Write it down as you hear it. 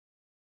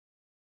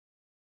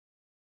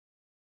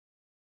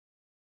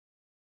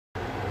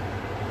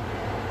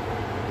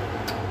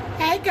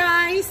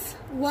guys,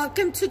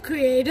 welcome to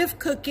Creative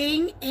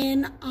Cooking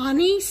in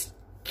Ani's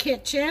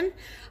Kitchen.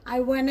 I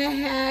went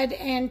ahead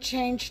and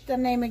changed the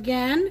name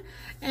again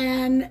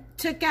and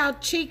took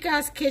out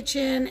Chica's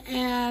Kitchen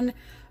and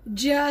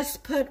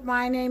just put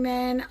my name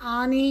in,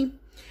 Ani,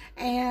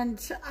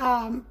 and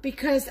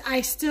because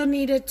I still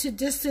needed to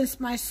distance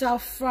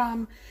myself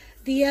from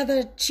the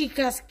other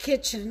Chica's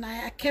Kitchen.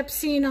 I kept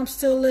seeing I'm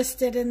still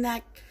listed in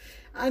that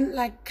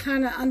like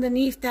kind of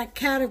underneath that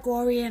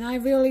category, and I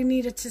really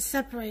needed to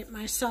separate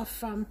myself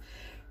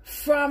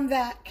from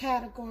that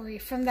category,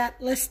 from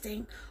that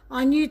listing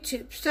on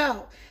YouTube.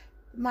 So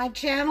my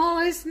channel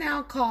is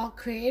now called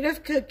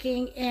Creative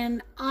Cooking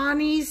in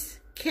Ani's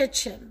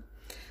Kitchen.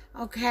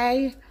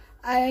 Okay,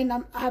 and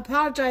I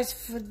apologize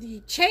for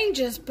the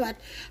changes, but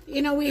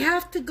you know, we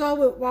have to go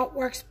with what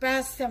works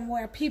best and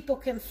where people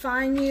can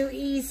find you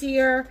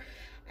easier.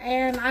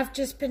 And I've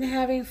just been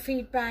having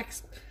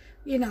feedbacks,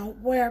 you know,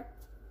 where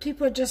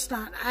people are just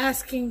not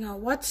asking,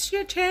 what's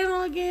your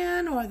channel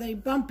again? Or they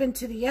bump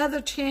into the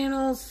other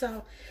channels.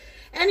 So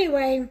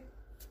anyway,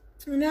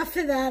 enough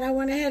of that. I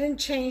went ahead and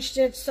changed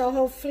it. So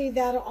hopefully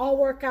that'll all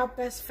work out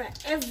best for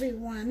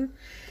everyone.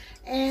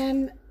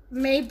 And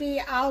maybe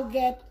I'll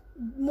get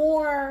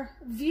more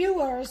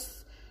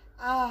viewers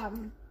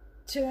to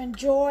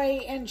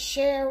enjoy and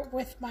share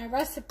with my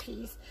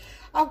recipes.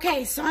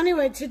 Okay, so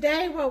anyway,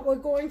 today what we're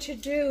going to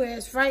do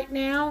is, right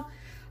now,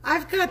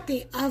 I've got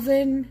the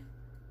oven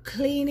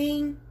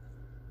cleaning,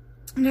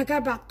 and I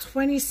got about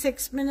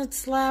 26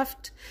 minutes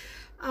left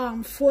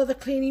for the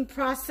cleaning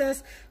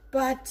process,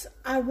 but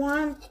I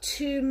want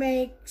to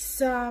make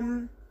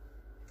some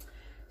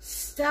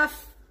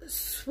stuffed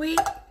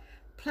sweet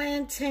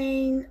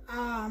plantain,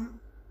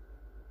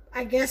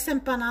 I guess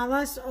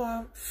empanadas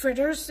or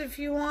fritters if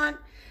you want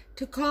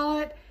to call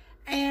it,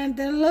 and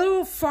the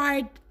little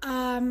fried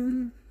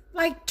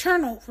like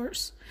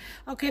turnovers,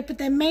 okay, but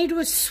they're made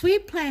with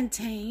sweet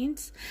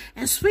plantains,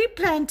 and sweet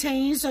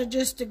plantains are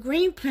just the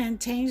green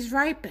plantains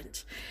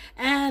ripened,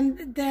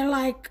 and they're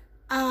like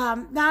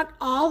not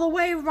all the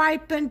way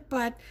ripened,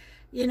 but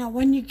you know,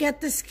 when you get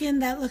the skin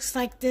that looks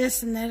like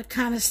this and they're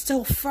kind of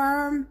still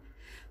firm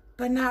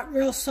but not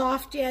real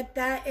soft yet,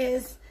 that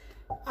is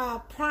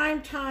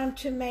prime time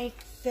to make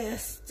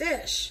this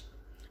dish.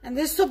 And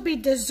this will be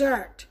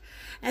dessert.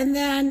 And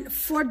then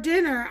for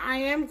dinner, I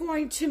am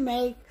going to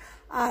make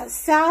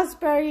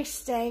Salisbury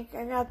steak.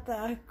 I got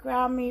the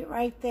ground meat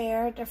right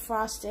there,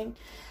 defrosting.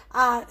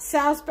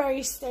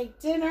 Salisbury steak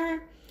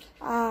dinner.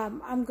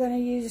 I'm going to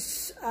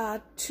use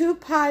 2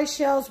 pie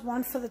shells,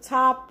 one for the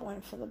top,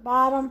 one for the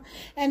bottom.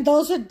 And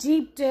those are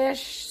deep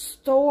dish,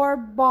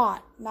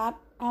 store-bought, not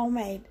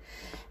homemade.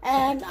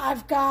 And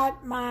I've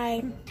got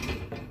my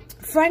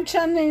French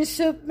onion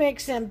soup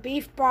mix and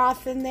beef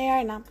broth in there.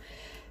 And I'm,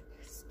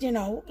 you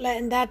know,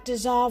 letting that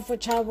dissolve,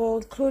 which I will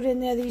include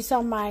in there. These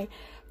are my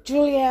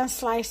julienne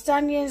sliced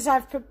onions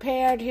I've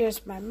prepared.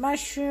 Here's my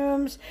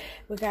mushrooms.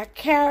 We got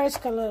carrots,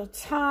 got a little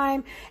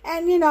thyme.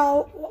 And, you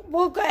know,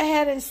 we'll go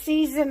ahead and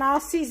season. I'll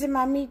season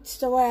my meats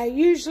the way I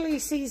usually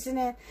season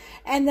it.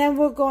 And then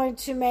we're going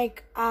to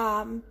make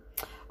a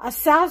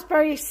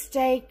Salisbury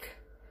steak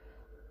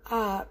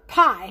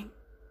pie.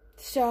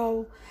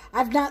 So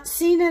I've not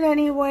seen it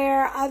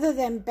anywhere other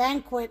than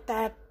Banquet.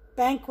 That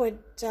Banquet,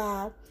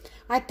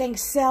 I think,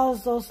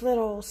 sells those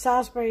little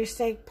Salisbury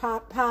steak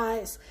pot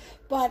pies.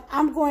 But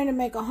I'm going to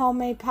make a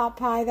homemade pot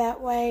pie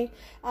that way.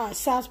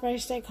 Salisbury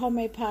steak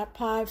homemade pot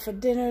pie for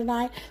dinner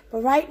tonight.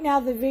 But right now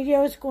the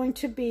video is going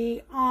to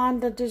be on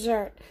the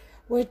dessert,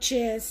 which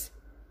is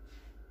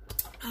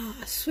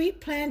sweet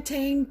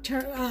plantain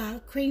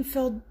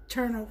cream-filled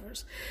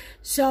turnovers.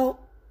 So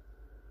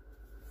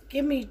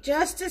give me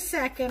just a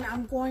second.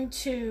 I'm going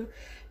to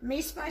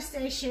meet my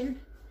station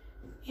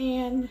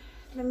and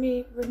let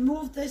me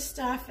remove this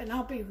stuff, and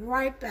I'll be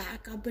right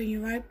back. I'll bring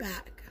you right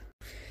back.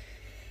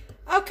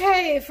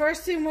 Okay,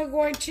 first thing we're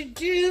going to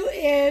do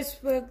is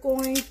we're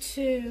going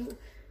to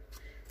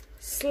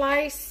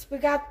slice. We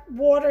got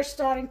water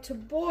starting to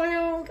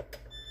boil.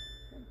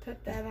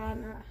 Put that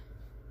on.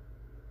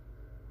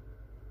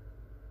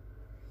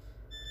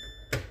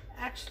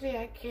 Actually,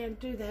 I can't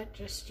do that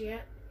just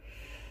yet.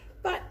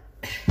 But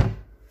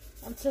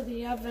until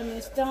the oven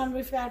is done,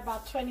 we've got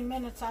about 20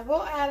 minutes. I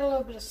will add a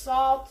little bit of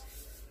salt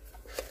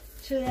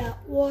to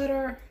that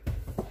water.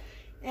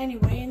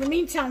 Anyway, in the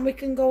meantime, we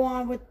can go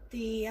on with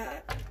the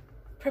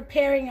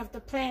preparing of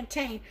the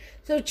plantain.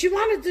 So what you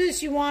want to do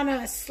is you want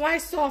to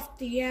slice off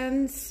the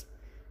ends,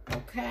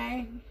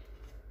 okay?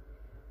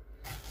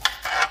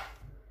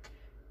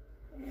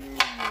 And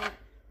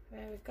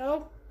there we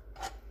go.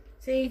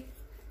 See,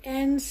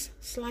 ends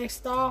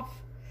sliced off.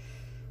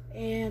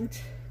 And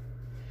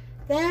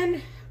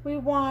then we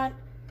want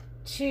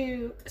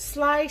to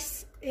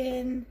slice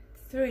in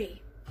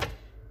 3.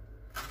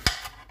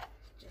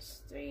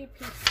 Just 3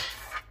 pieces.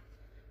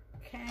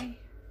 Okay.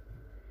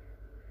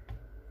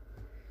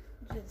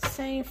 Do the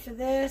same for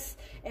this.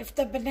 If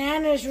the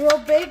banana is real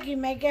big, you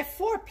may get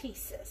 4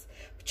 pieces.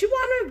 But you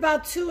want them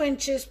about 2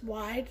 inches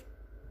wide.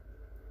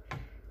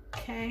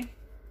 Okay.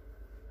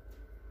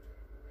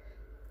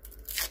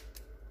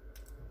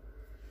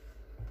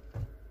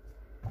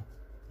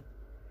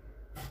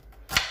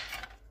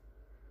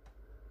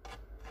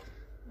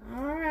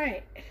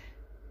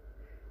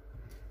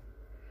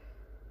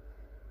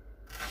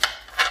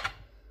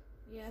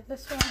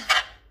 this one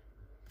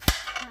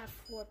have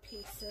 4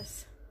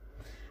 pieces.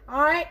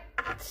 All right,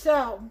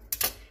 so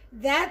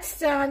that's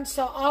done.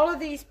 So all of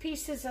these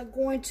pieces are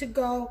going to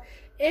go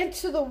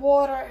into the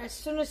water as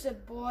soon as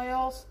it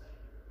boils.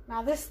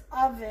 Now this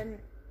oven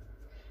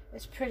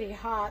is pretty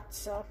hot,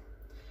 so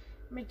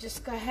let me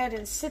just go ahead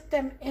and sit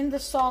them in the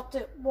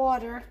salted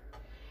water.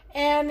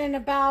 And in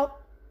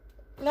about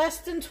less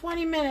than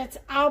 20 minutes,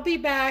 I'll be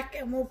back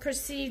and we'll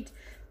proceed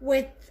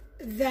with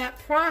that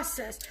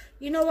process.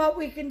 You know what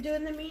we can do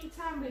in the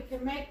meantime? We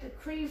can make the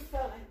cream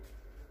filling.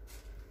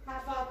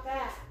 How about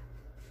that?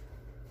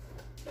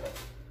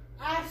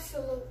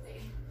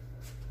 Absolutely.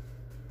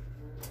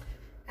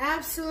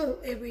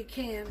 Absolutely we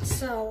can.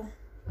 So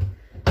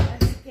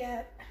let's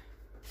get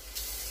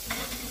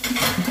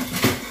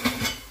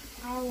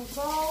our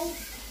bowl.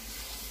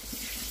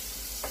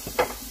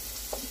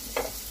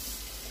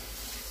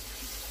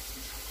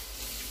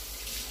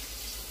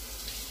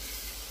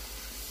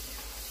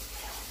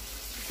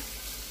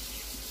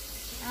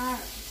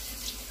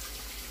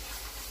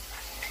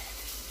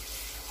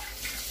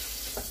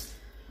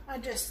 I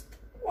just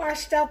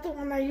washed out the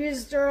one I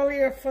used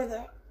earlier for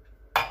the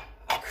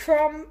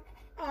crumb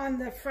on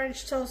the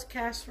French toast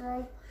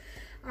casserole.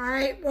 All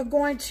right, we're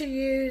going to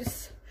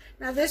use,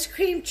 now this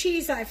cream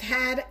cheese I've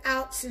had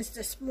out since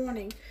this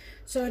morning,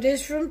 so it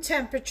is room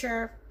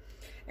temperature,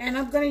 and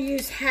I'm going to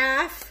use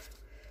half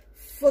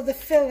for the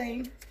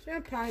filling. It's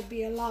going to probably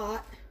be a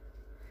lot,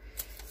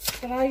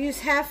 but I'll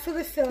use half for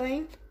the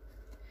filling,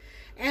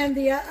 and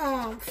the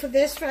for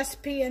this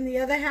recipe, and the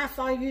other half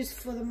I'll use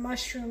for the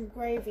mushroom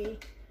gravy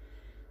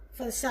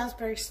for the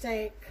Salisbury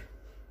steak.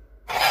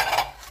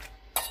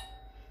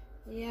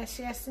 Yes,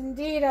 yes,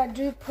 indeed, I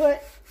do put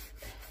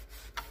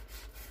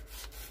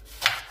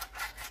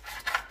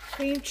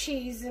cream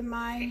cheese in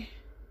my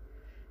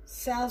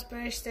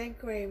Salisbury steak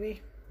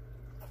gravy.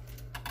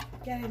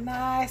 Get it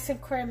nice and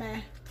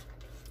creamy.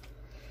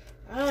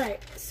 All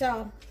right,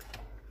 so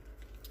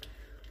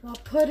we'll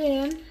put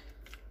in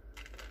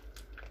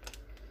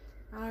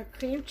our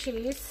cream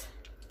cheese.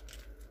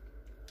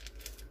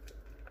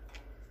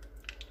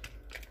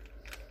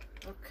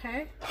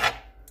 Okay.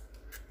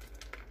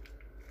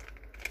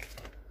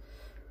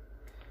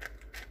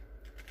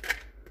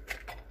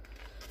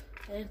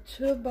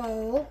 Into a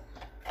bowl.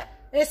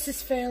 This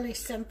is fairly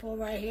simple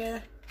right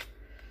here.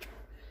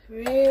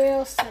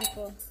 Real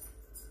simple.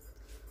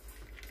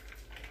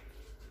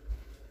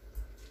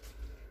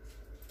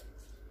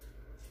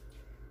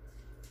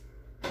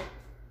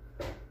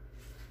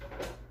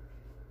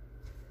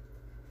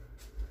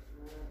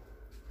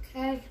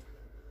 Okay.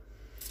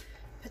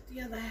 Put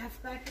the other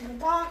half back in the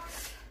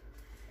box.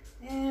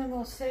 And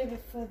we'll save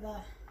it for the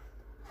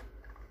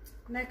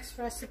next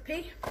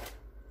recipe.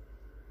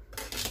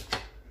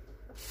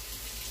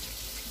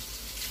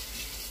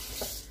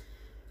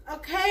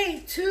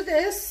 Okay, to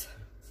this,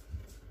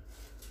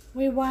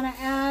 we want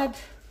to add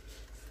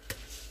a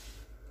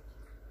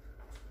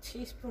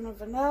teaspoon of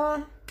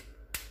vanilla,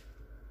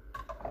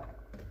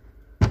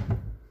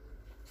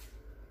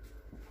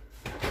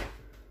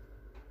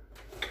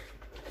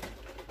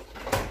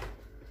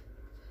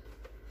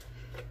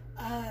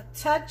 a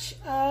touch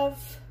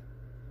of,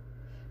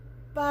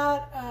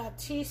 about a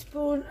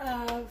teaspoon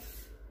of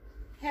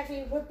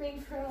heavy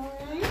whipping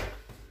cream.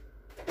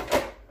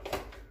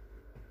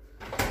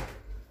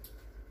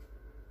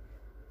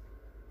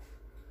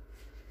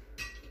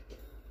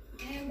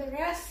 The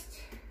rest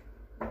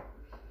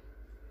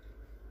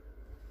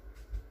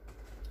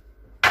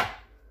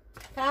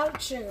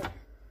powdered sugar.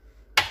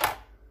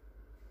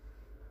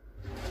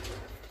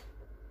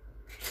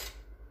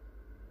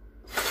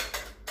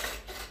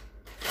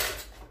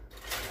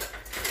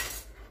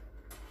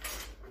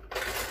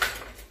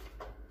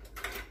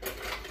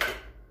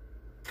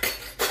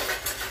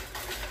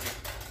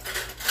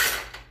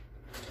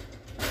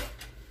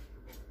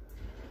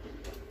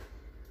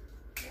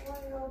 Boy,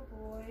 oh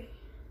boy.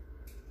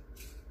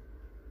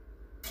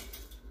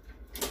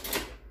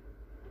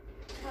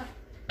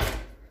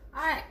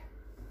 Alright,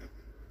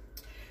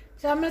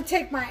 so I'm going to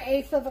take my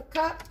 1/8 of a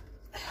cup.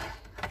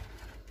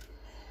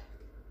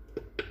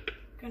 I'm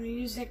going to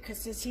use it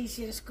because it's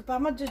easy to scoop.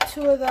 I'm going to do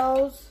 2 of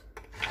those.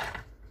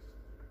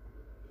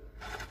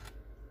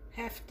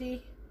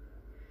 Hefty.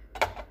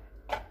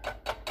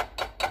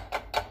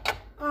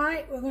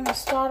 Alright, we're going to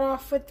start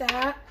off with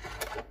that.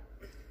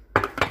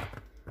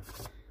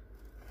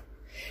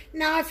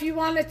 Now, if you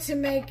wanted to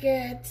make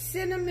it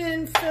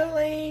cinnamon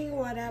filling,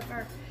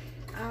 whatever.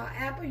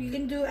 Apple, you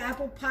can do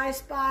apple pie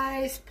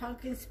spice,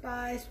 pumpkin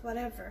spice,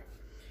 whatever.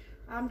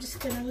 I'm just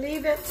going to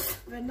leave it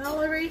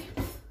vanilla-y,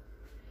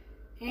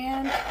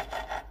 and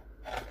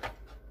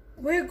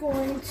we're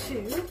going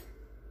to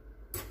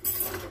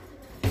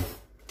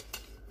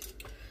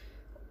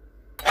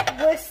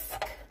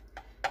whisk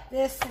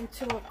this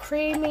into a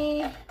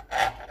creamy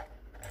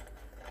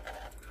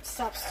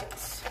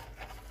substance.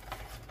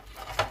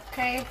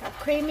 Okay, a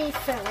creamy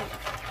filling.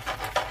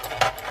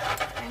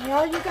 And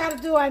all you got to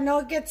do, I know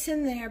it gets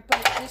in there,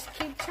 but just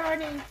keep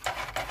turning.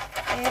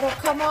 It'll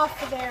come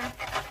off of there.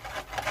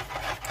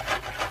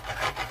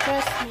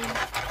 trust me.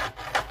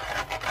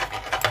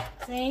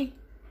 See?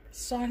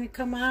 It's starting to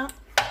come out.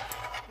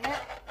 Yep.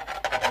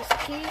 Just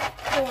keep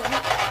pouring.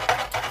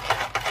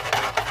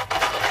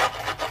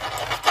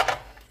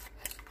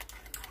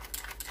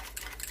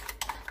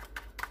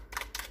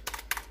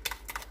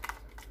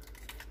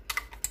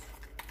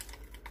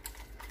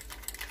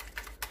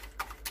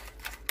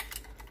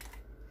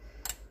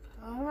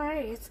 All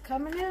right, it's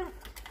coming out.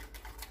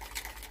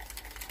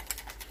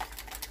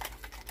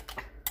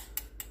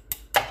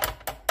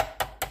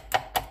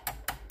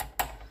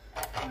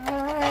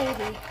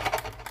 Alrighty.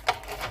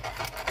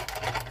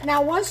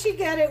 Now, once you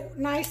get it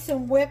nice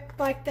and whipped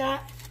like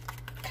that,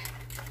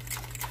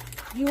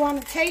 you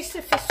want to taste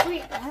it for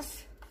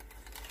sweetness.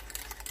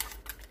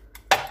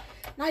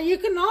 Now, you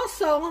can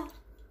also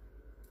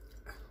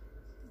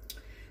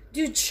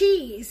do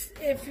cheese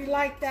if you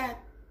like that,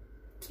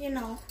 you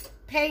know,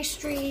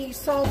 pastry,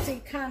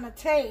 salty kind of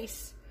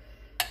taste.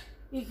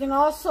 You can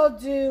also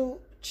do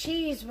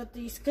cheese with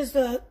these because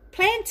the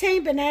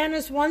plantain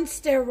bananas, once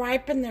they're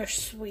ripened, they're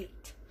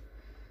sweet.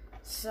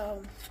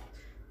 So,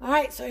 all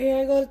right, so here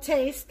I go to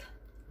taste.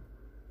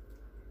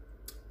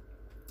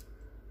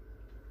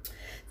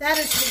 That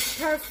is just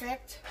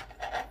perfect.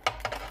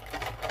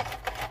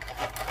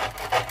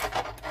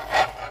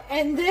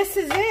 And this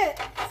is it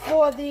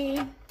for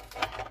the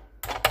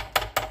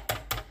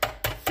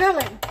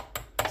filling.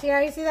 See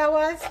how easy that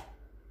was?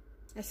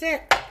 That's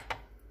it.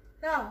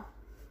 So,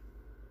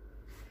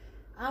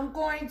 I'm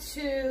going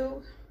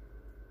to,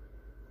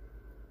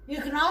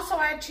 you can also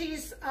add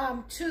cheese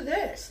to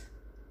this.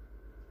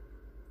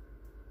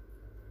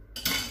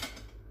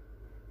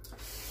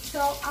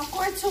 So I'm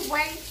going to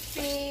wait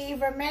the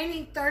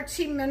remaining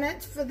 13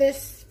 minutes for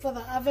this, for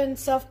the oven,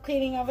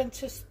 self-cleaning oven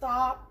to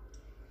stop.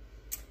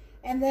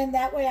 And then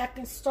that way I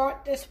can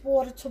start this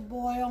water to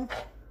boil.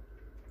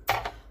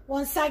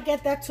 Once I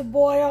get that to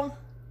boil,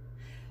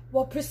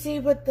 we'll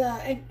proceed with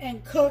the,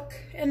 and cook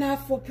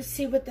enough, we'll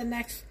proceed with the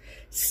next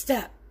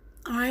step.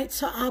 All right,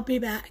 so I'll be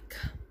back.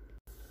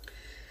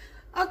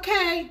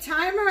 Okay,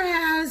 timer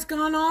has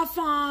gone off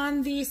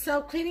on the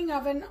self-cleaning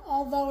oven,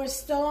 although it's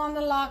still on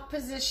the lock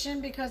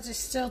position because it's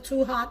still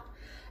too hot.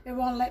 It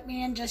won't let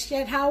me in just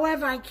yet.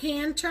 However, I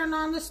can turn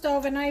on the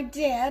stove, and I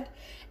did.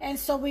 And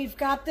so we've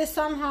got this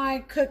on high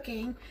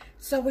cooking.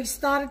 So we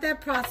started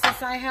that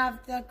process. I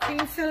have the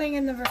cream filling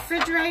in the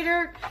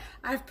refrigerator.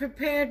 I've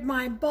prepared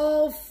my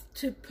bowl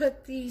to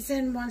put these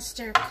in once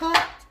they're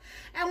cooked.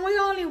 And we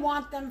only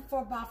want them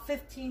for about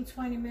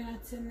 15-20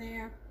 minutes in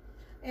there,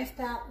 if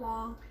that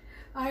long.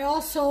 I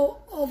also,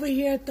 over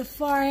here at the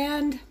far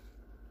end,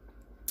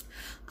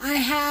 I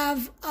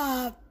have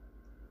a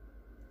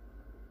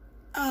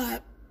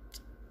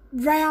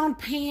round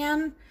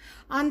pan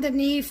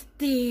underneath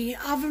the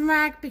oven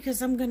rack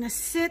because I'm going to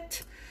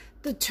sit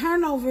the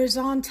turnovers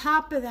on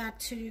top of that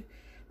to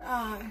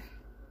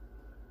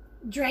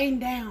drain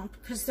down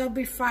because they'll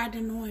be fried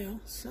in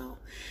oil. So,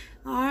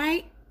 all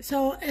right.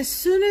 So as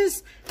soon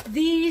as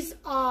these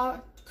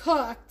are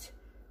cooked,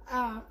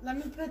 let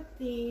me put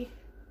the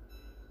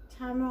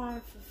timer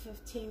on for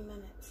 15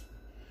 minutes.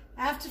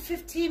 After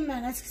 15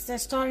 minutes, because they're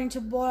starting to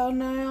boil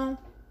now,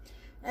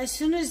 as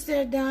soon as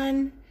they're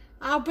done,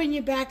 I'll bring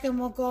you back and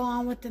we'll go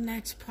on with the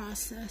next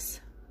process.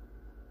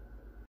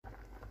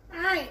 All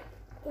right,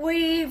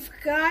 we've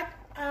got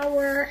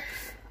our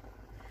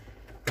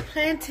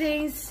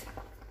plantains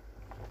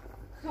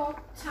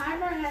cooked.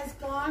 Timer has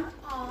gone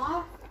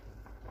off.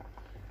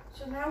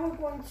 So now we're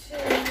going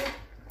to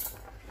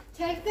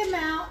take them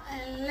out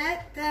and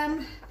let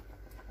them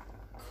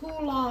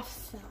cool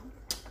off some.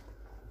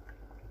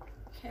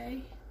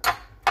 Okay.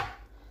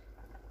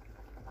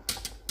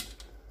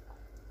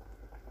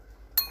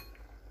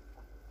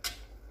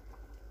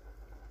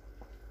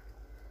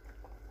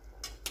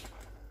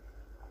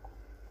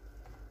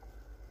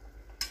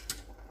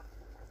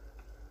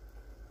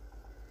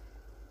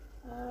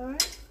 All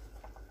right.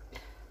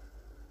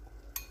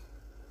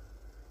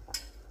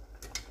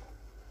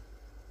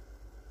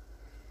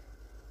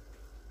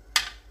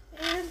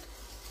 And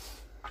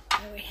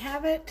there we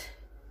have it.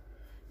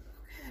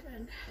 Go ahead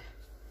and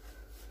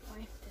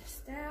wipe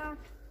this down.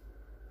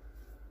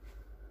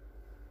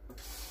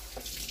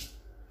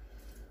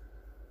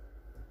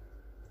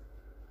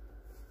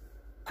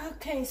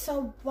 Okay,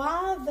 so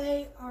while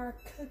they are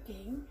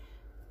cooking,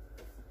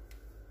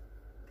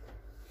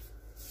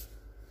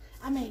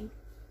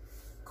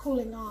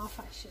 cooling off,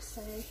 I should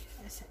say.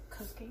 I said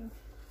cooking.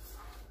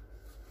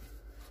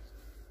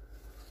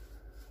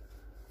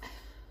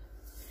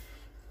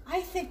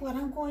 I think what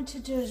I'm going to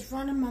do is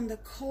run them under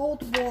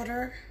cold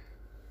water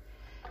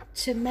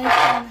to make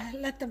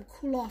them, let them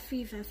cool off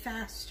even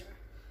faster.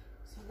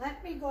 So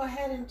let me go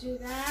ahead and do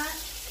that.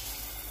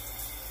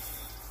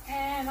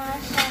 And I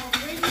shall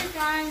bring you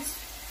guys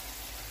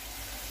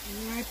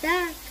right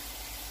back.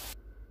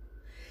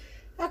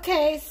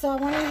 Okay, so I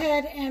went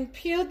ahead and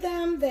peeled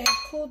them. They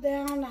cooled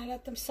down. I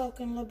let them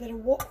soak in a little bit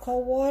of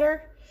cold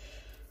water,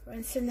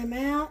 rinsing them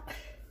out.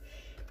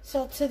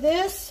 So to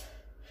this,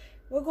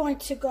 we're going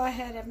to go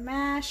ahead and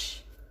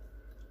mash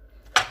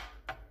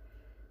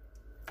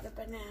the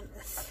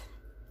bananas.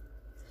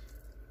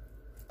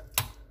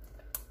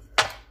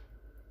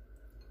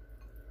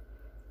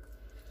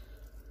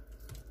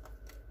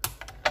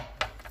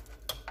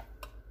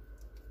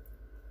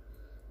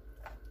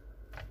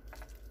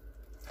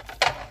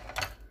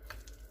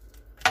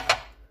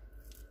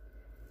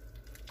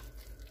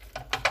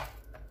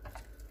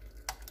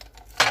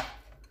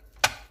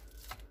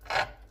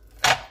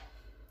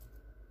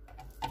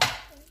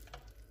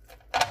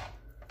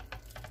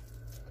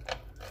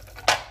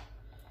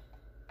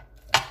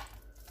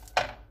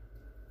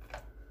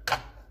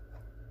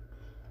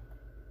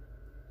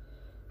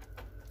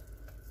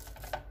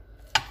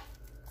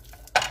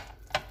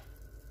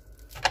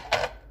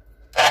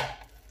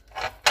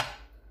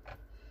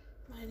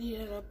 I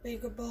needed a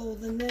bigger bowl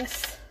than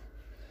this,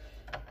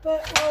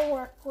 but we'll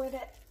work with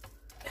it.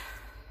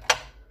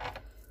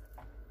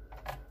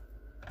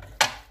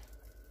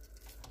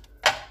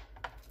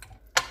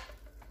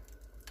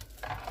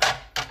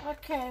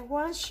 Okay,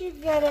 once you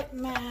get it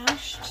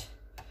mashed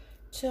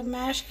to a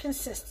mashed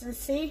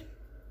consistency,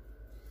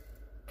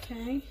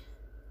 okay,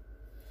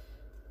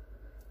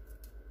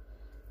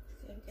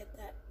 get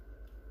that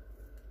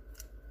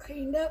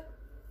cleaned up.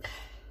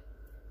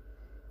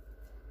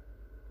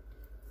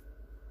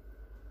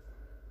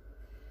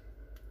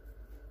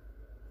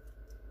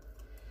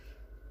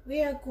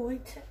 We are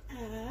going to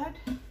add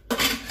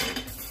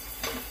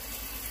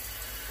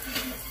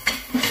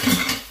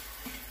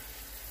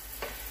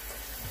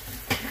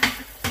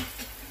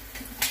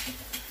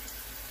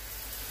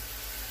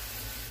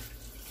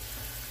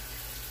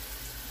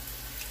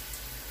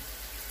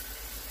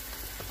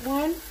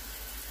one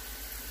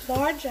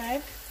large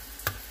egg,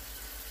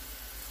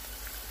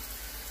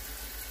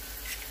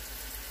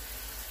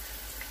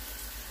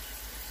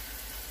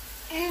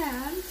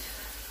 and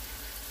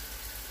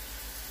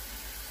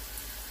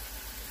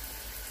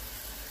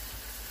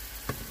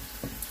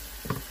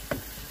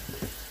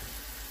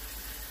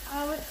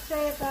I would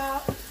say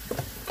about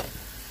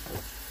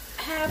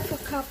half a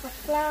cup of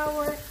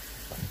flour,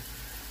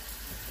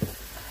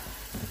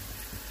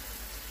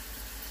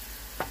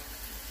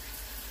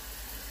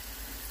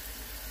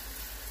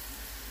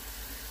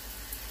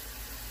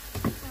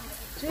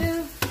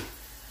 do.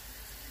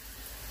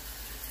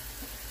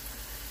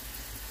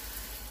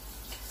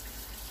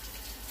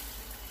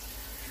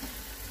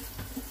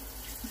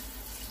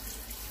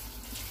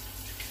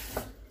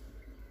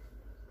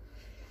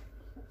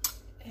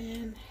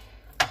 And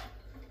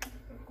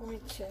we're going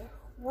to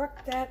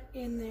work that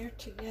in there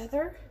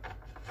together.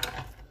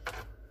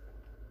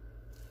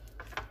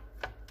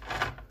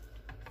 A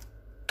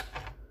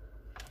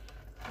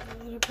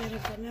little bit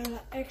of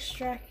vanilla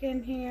extract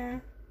in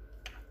here.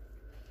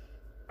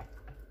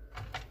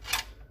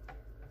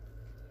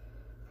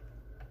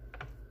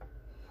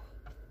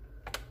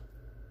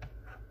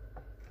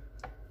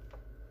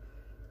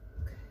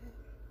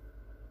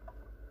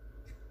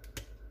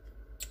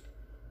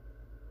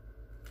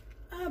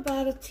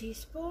 About a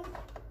teaspoon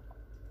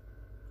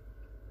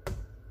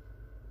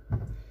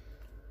of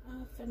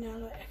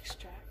vanilla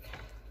extract.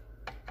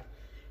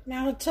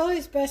 Now it's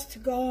always best to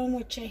go in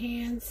with your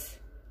hands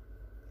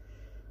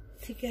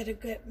to get a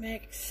good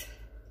mix.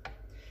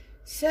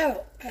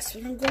 So that's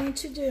what I'm going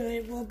to do.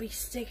 It will be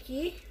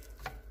sticky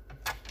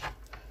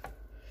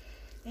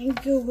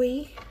and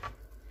gooey.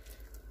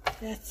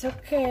 That's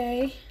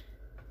okay.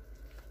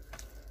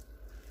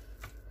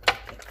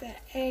 Get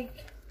that egg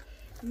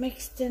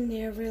mixed in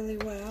there really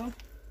well.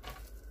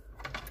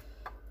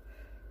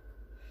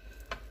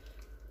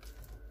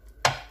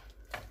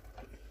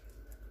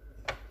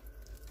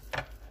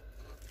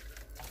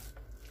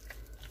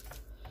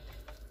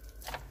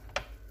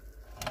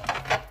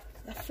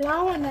 The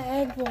flour and the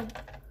egg will,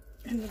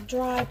 and the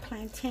dry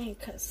plantain,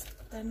 because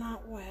they're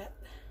not wet,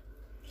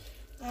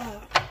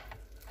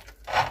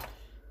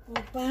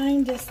 we'll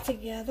bind this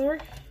together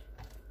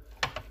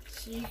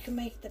so you can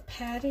make the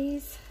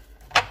patties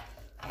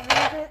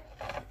out of it.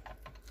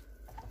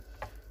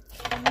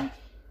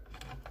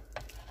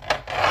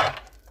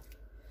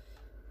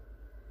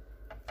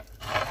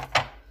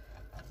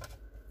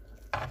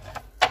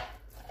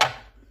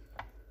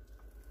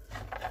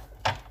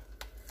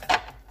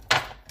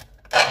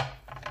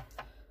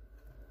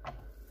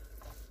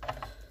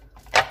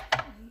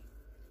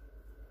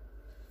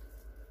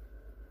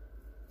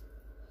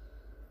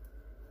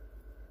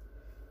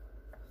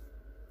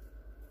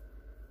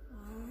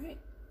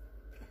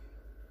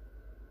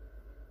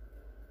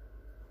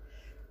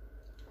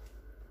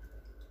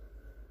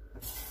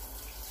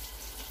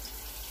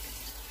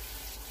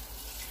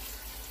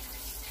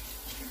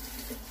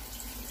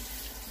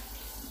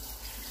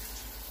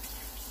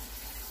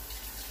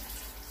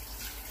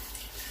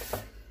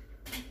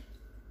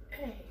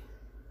 Okay.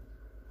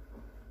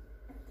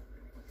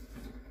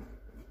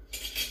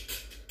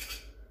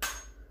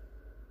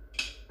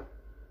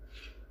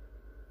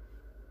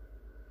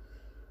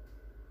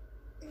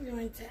 I'm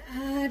going to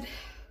add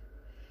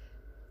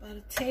about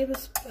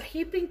a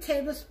heaping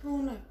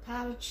tablespoon of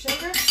powdered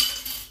sugar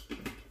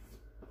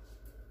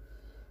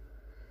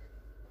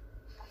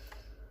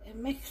and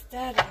mix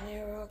that in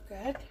there real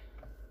good.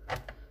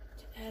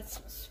 add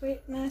some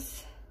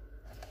sweetness.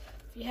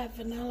 If you have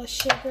vanilla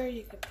sugar,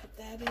 you can put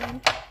that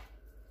in.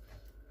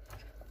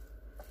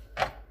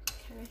 Okay.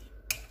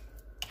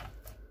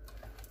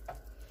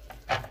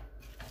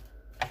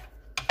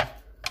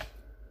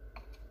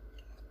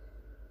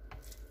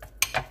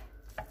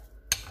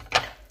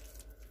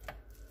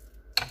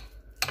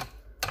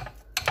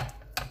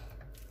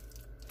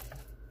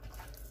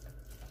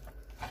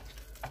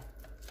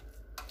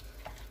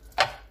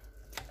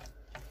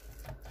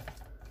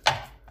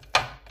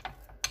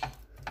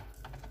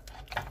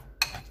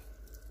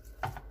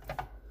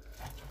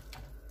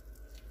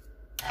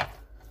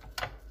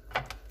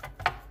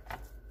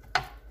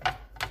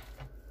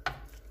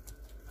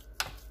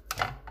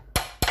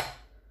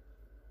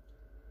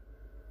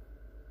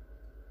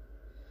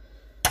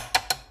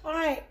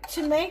 Alright,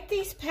 to make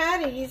these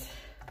patties,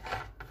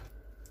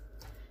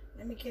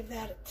 let me give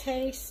that a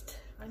taste.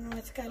 I know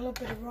it's got a little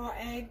bit of raw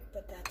egg,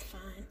 but that's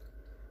fine.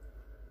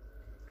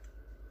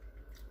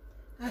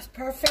 That's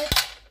perfect.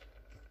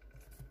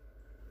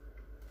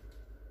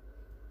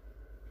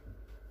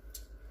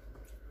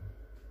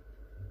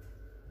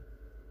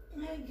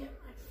 Let me get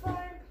my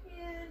frying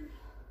pan.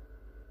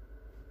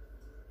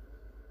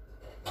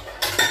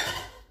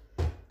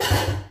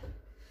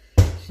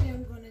 See,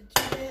 I'm going to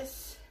do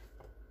this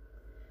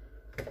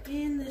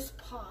in this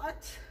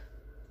pot.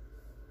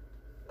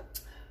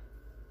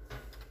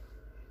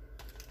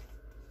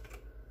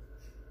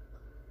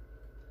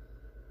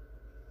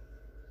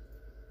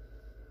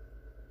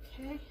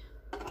 Okay.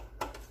 Get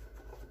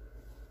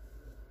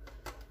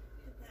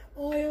that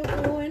oil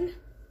going.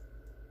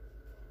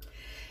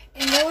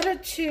 In order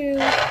to,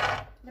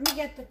 let me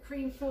get the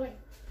cream filling.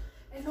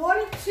 In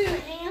order to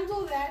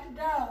handle that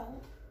dough,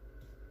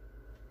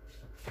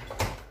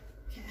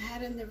 okay, I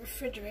had it in the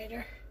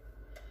refrigerator.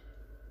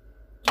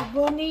 You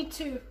will need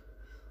to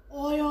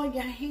oil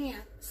your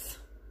hands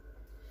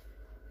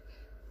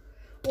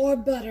or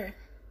butter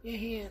your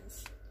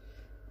hands,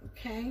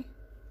 okay?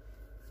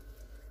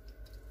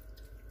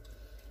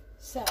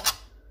 So,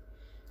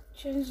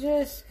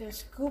 just gonna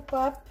scoop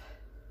up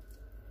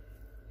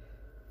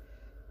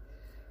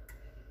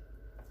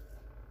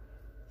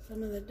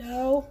some of the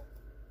dough.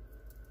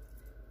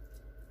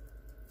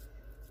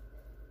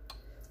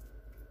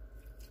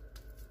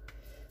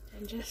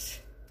 And just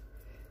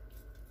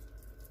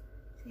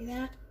see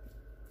that?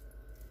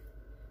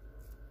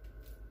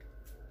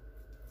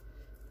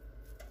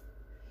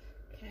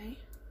 Okay.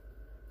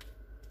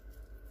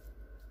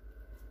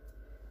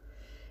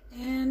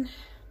 And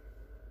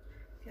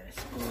get a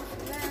spoon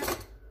for that.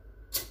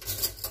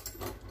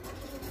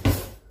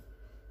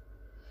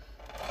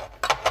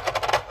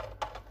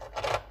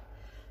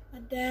 A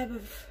dab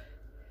of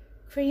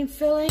cream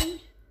filling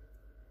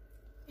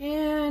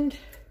and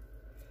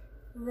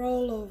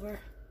roll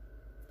over.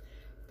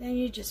 Then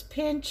you just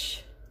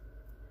pinch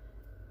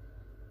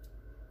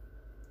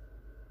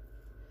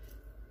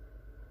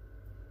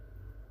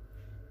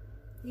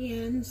the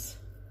ends.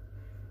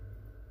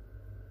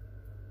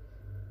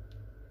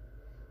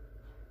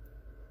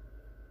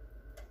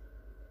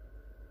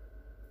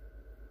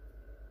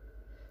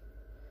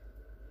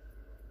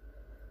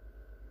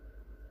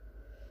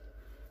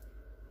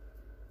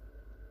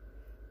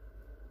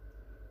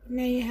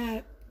 Now you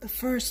have the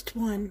first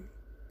one.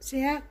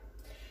 See that?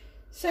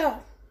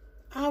 So,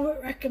 I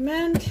would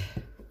recommend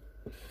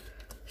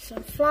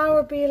some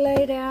flour be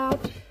laid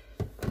out,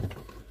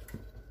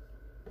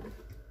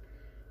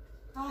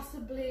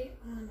 possibly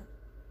on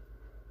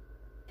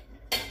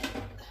a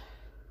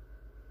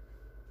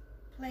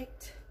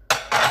plate.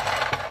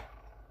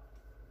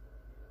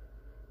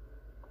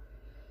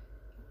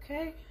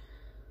 Okay,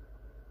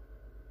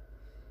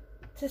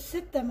 to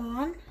sit them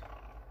on.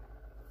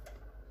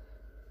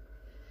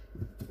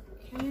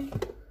 Okay.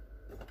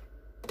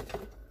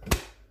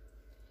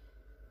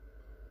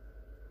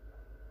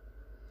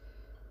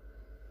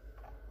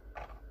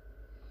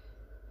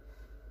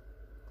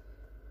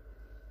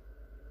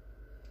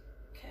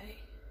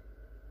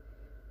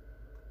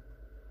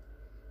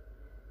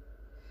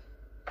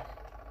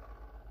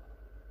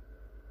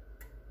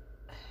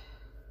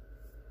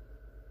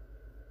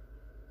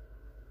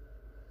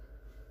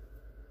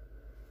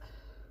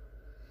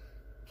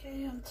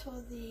 Okay,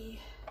 until the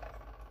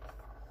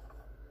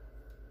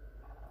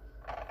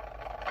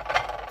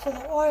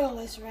oil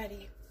is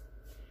ready.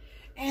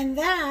 And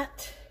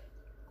that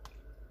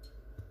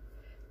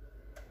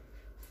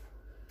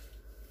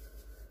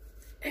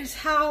is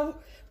how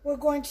we're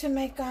going to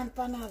make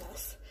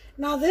empanadas.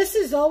 Now this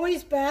is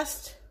always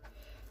best,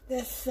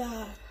 this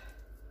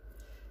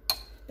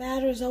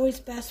batter is always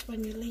best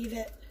when you leave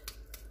it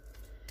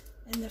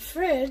in the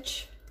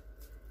fridge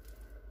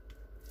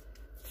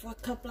for a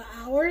couple of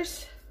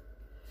hours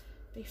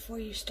before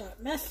you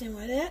start messing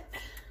with it.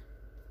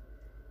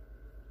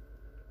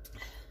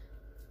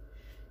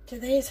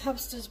 Today's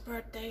Hubster's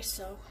birthday,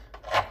 so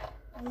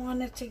I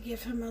wanted to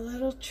give him a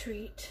little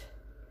treat,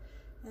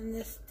 and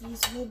these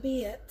will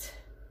be it.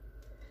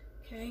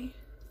 Okay.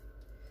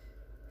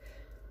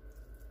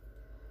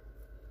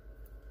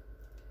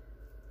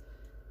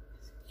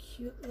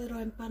 Cute little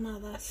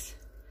empanadas.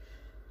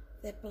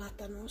 de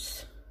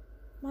plátanos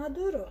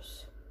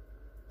maduros.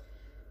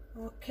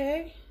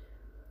 Okay.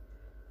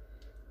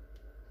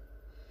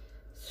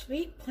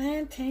 Sweet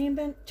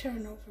plantain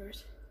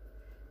turnovers.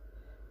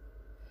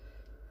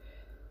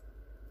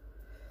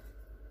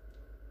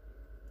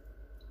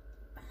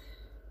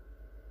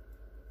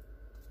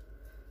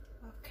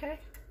 Okay.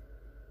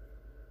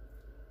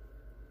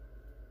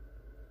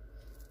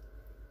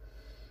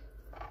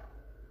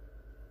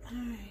 All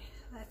right,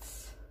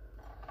 let's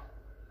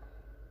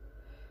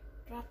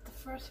drop the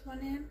first one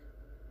in.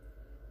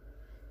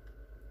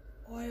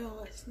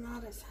 Oil is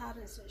not as hot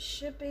as it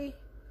should be,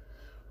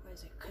 or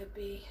as it could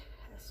be.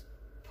 Let's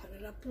put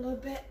it up a little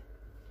bit.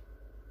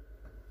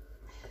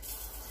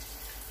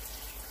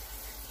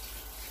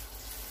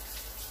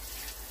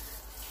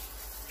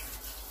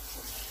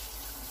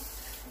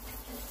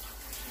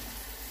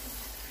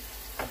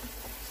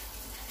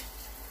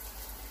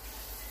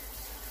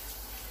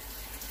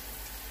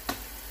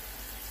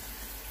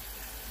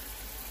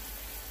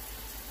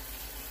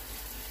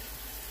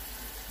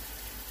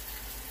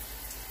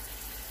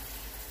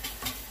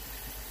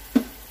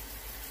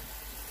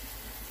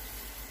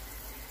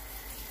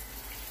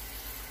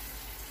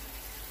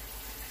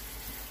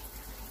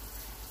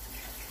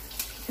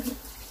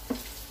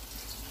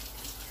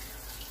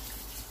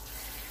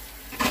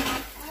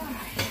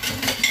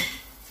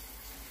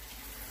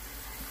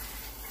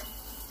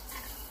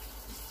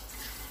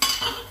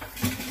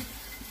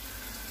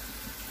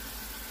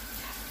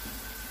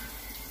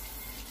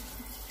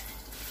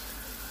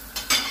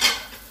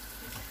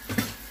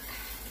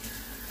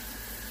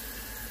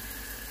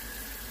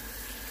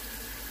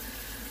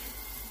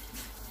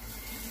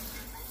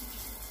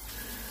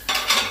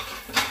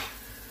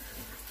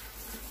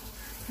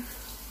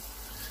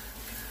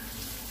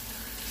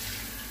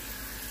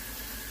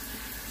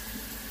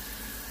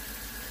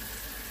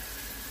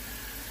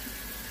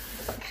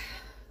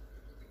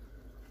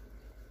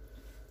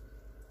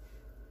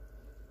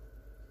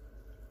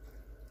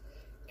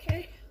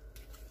 Okay.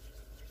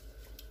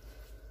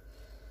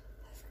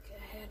 Let's go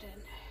ahead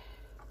and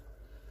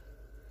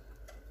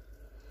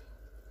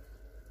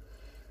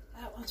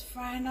that one's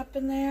frying up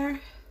in there. And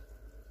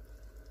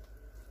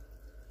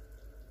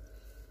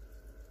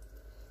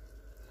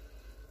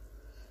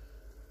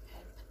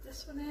put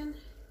this one in.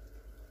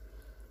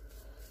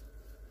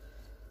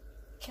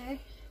 Okay.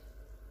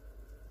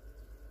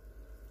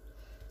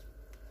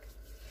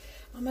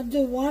 I'm going to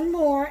do one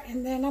more,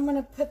 and then I'm going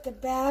to put the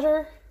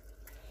batter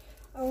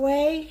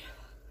away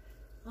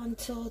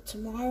until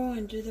tomorrow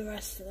and do the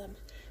rest of them.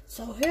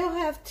 So he'll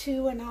have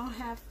 2 and I'll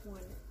have 1.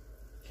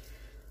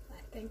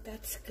 I think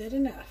that's good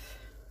enough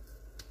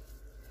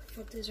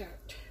for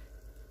dessert.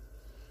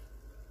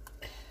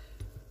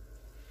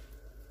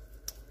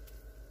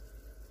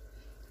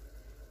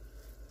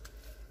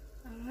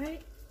 All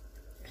right.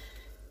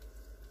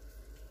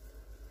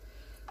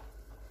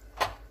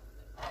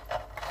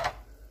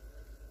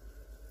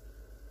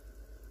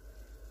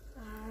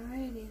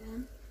 Alrighty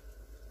then.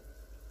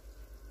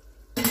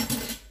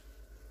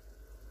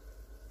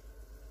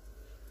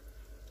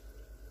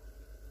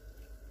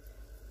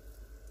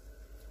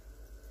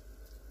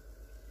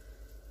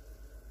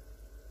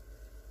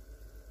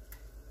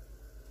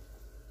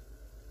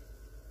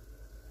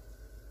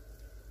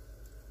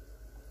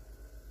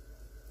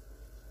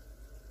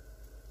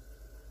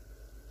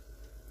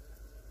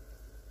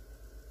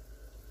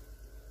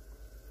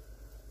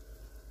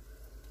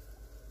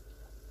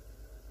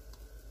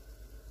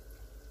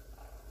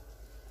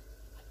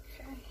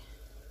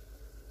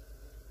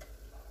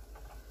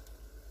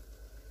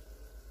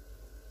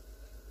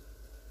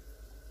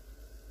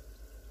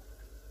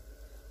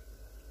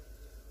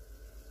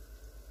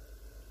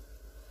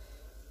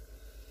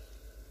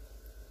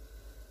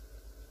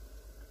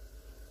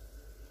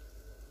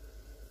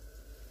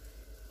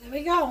 There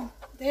we go.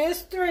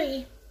 There's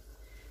 3.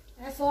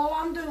 That's all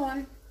I'm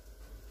doing.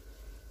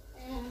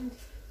 And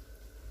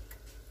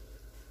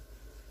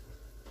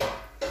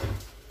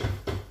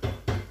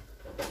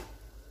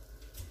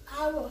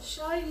I will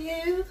show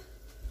you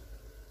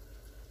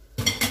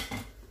the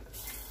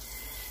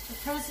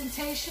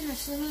presentation as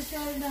soon as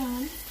they're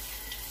done.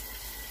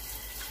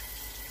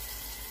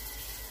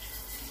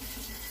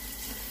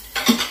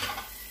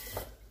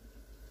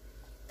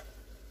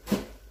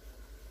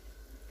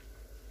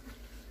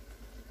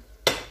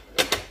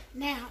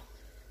 Now,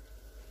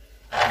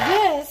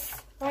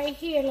 this right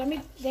here, let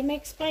me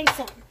explain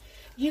something.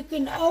 You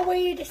can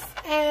always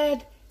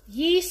add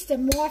yeast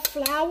and more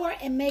flour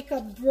and make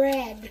a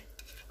bread,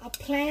 a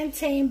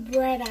plantain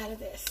bread out of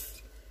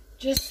this.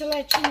 Just to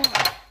let you know.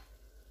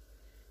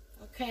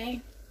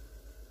 Okay?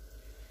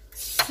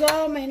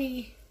 So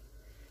many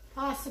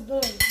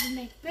possibilities. You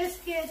make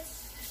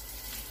biscuits.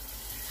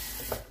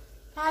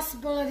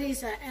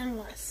 Possibilities are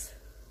endless.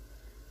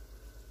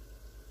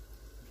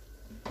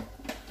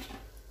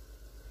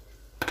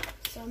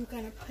 So I'm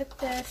going to put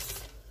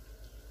this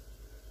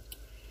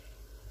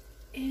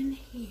in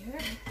here.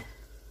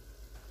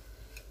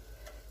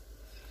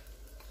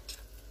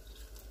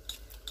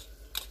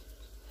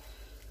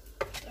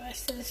 The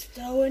rest of this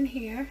dough in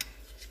here.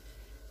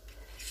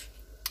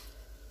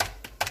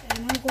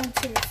 going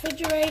to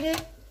refrigerate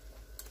it.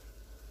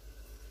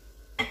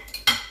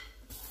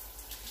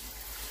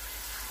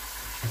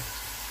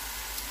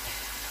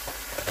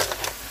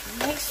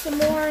 Make some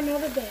more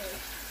another day.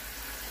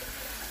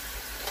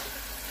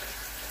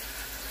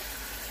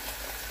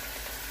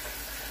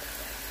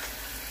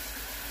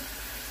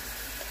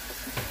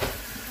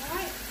 All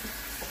right.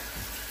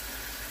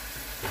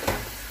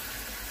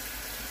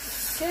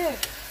 So.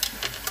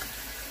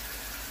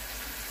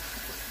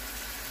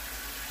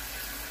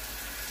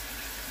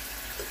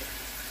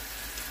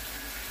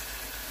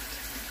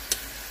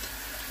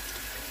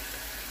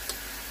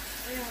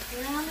 They are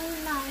browning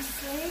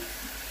nicely.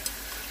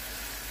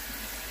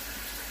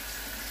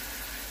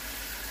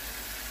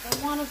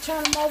 Don't want to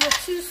turn them over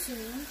too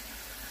soon.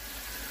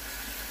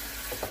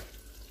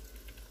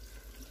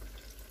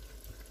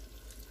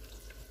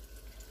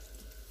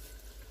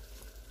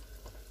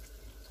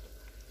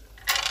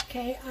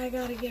 Okay, I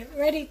gotta get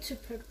ready to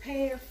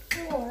prepare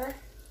for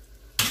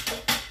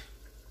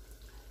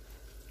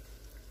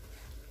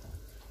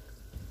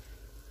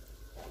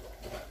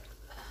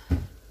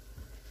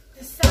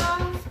the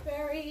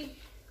Salisbury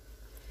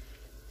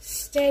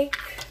steak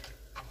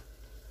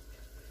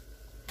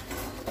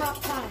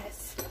pot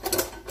pies.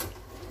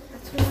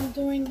 That's what I'm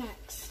doing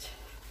next.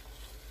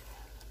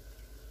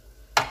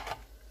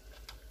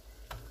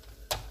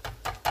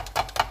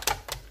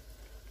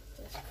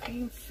 This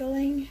cream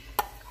filling.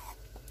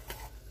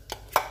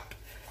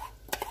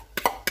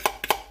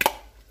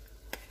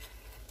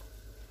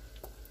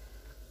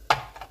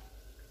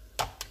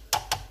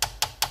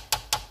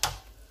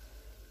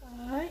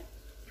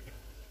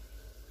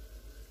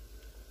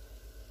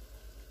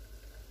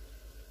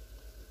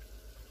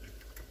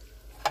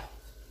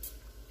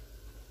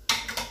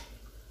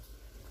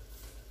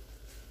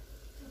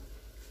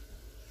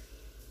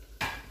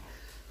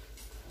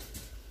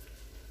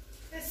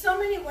 So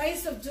many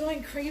ways of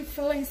doing cream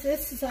fillings.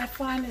 This is, I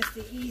find, is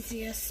the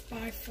easiest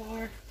by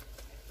far.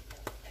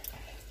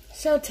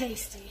 So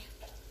tasty.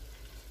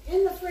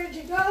 In the fridge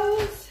it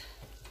goes.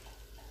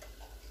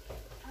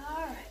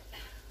 All right.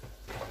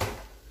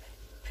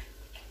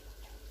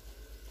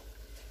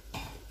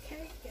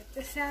 Okay, get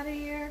this out of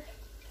here.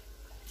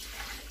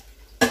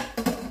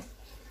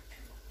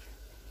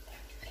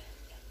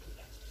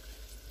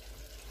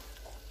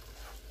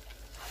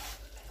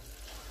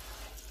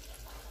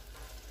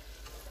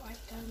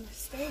 Down the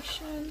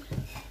station.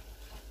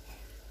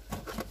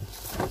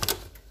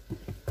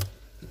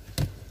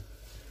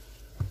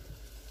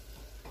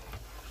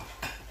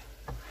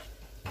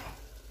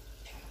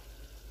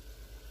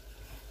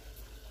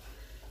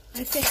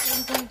 I think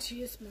I'm going to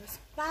use my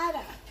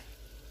spatula.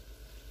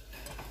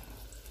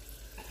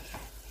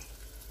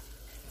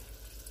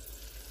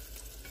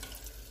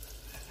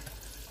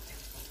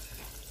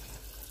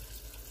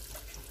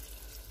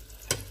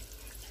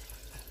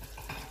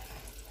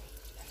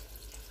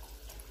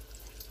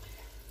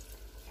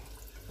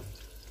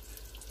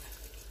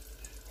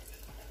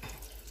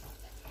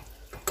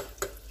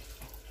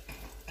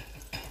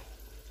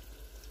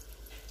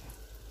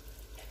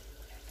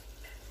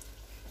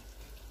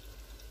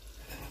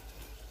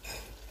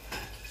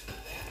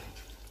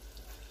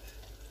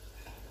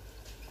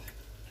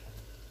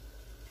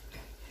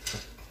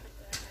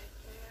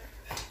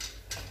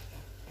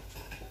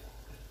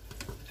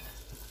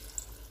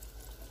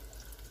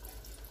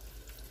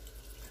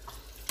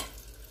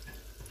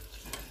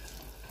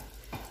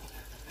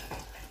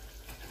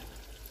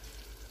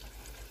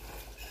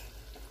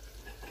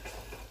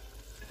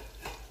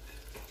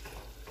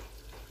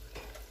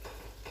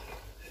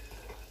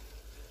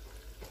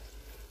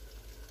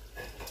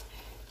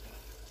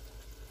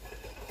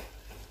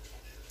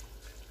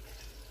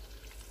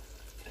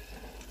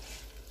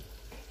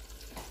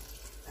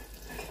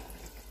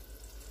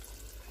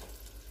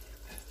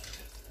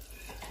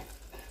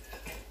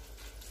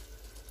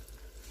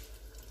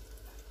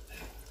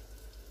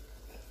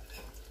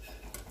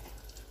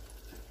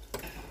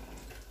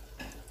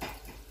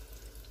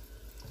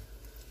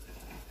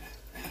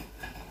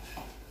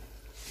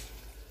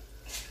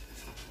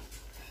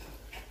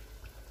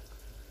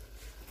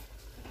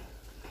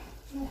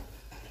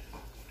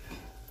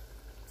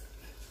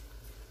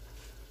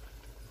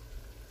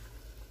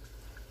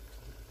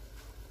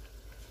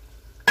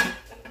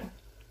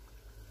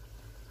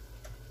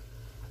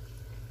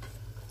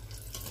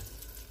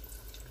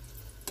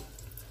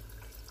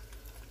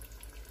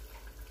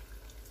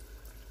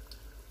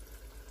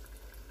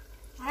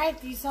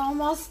 Alright, these are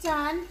almost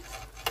done.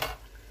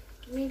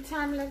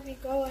 Meantime, let me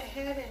go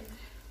ahead and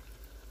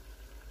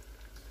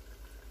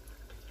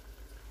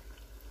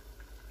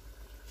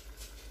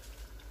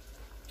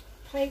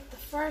plate the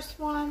first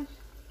one.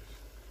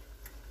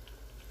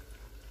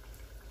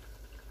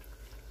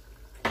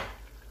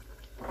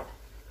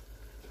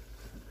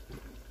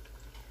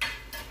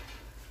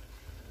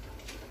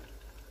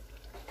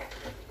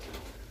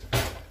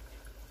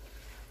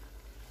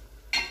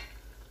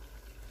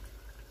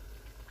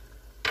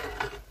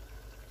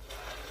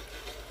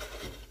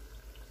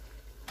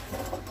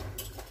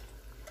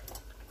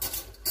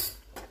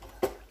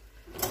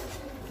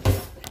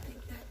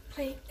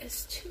 Plate is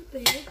this too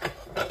big.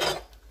 We'll put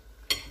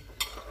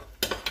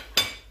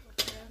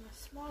it on a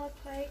smaller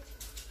plate.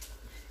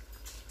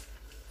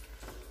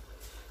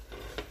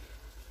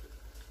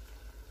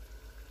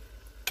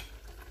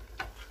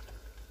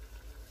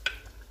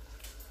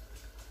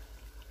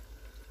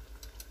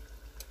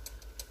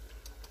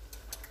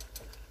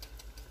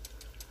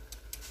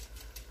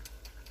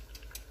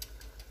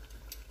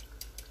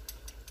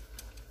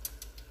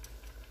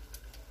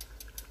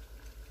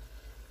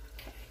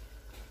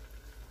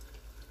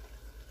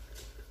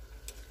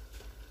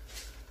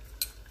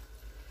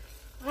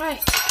 All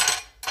right.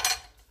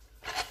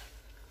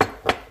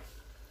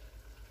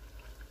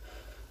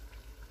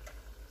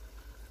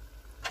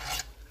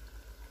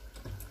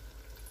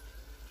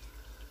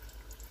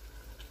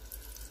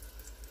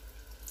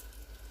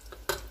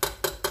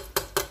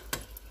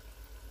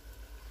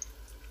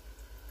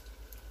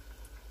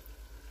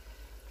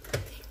 I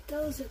think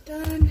those are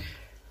done.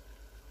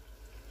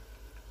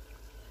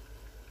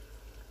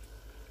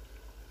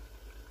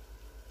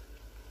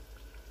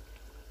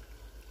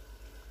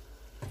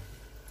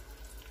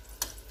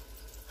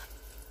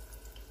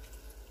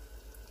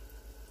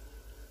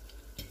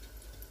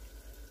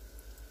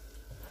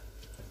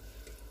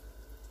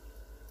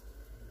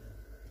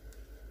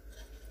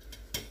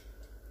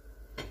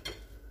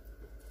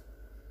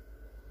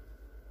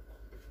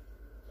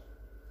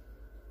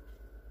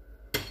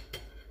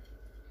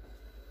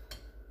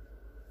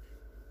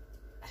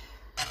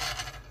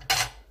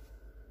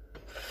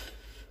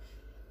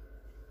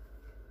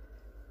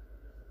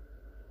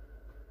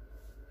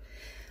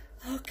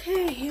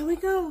 Okay, here we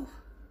go.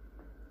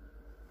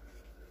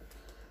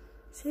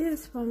 See,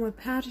 this one with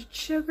powdered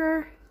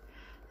sugar.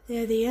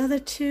 They're the other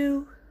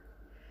two.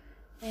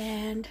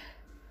 And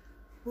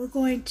we're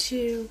going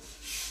to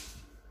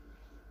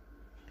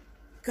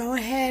go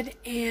ahead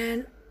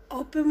and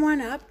open one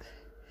up.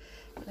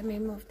 Let me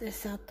move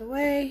this out the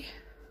way.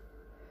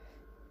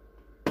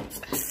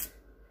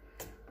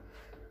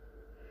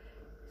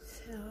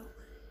 So,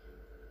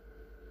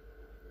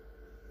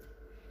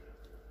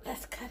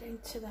 let's cut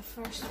into the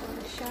first one,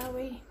 shall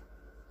we?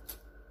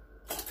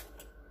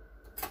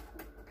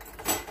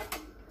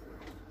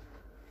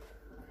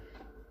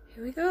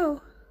 Here we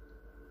go.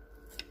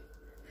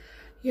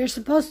 You're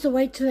supposed to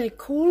wait till they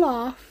cool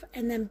off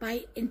and then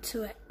bite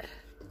into it.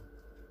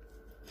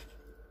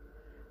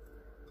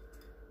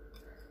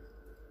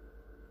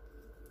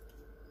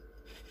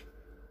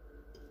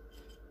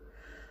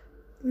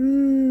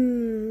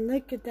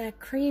 Look at that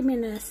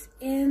creaminess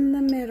in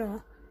the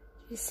middle.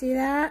 You see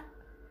that?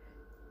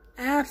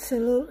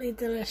 Absolutely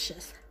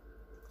delicious.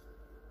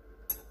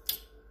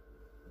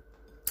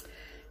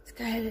 Let's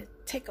go ahead and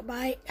take a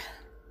bite.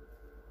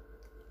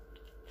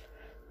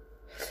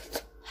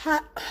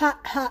 Hot, hot,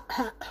 hot,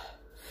 hot.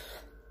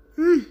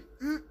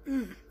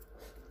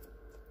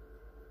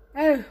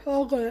 It's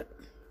so good.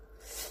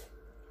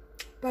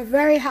 But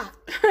very hot.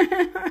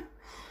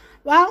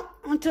 Well,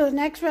 until the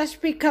next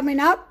recipe coming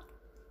up.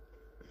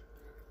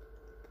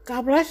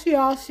 God bless you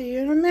all. See you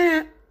in a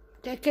minute.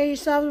 Take care of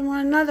yourselves and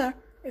one another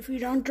if you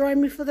don't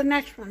join me for the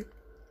next one.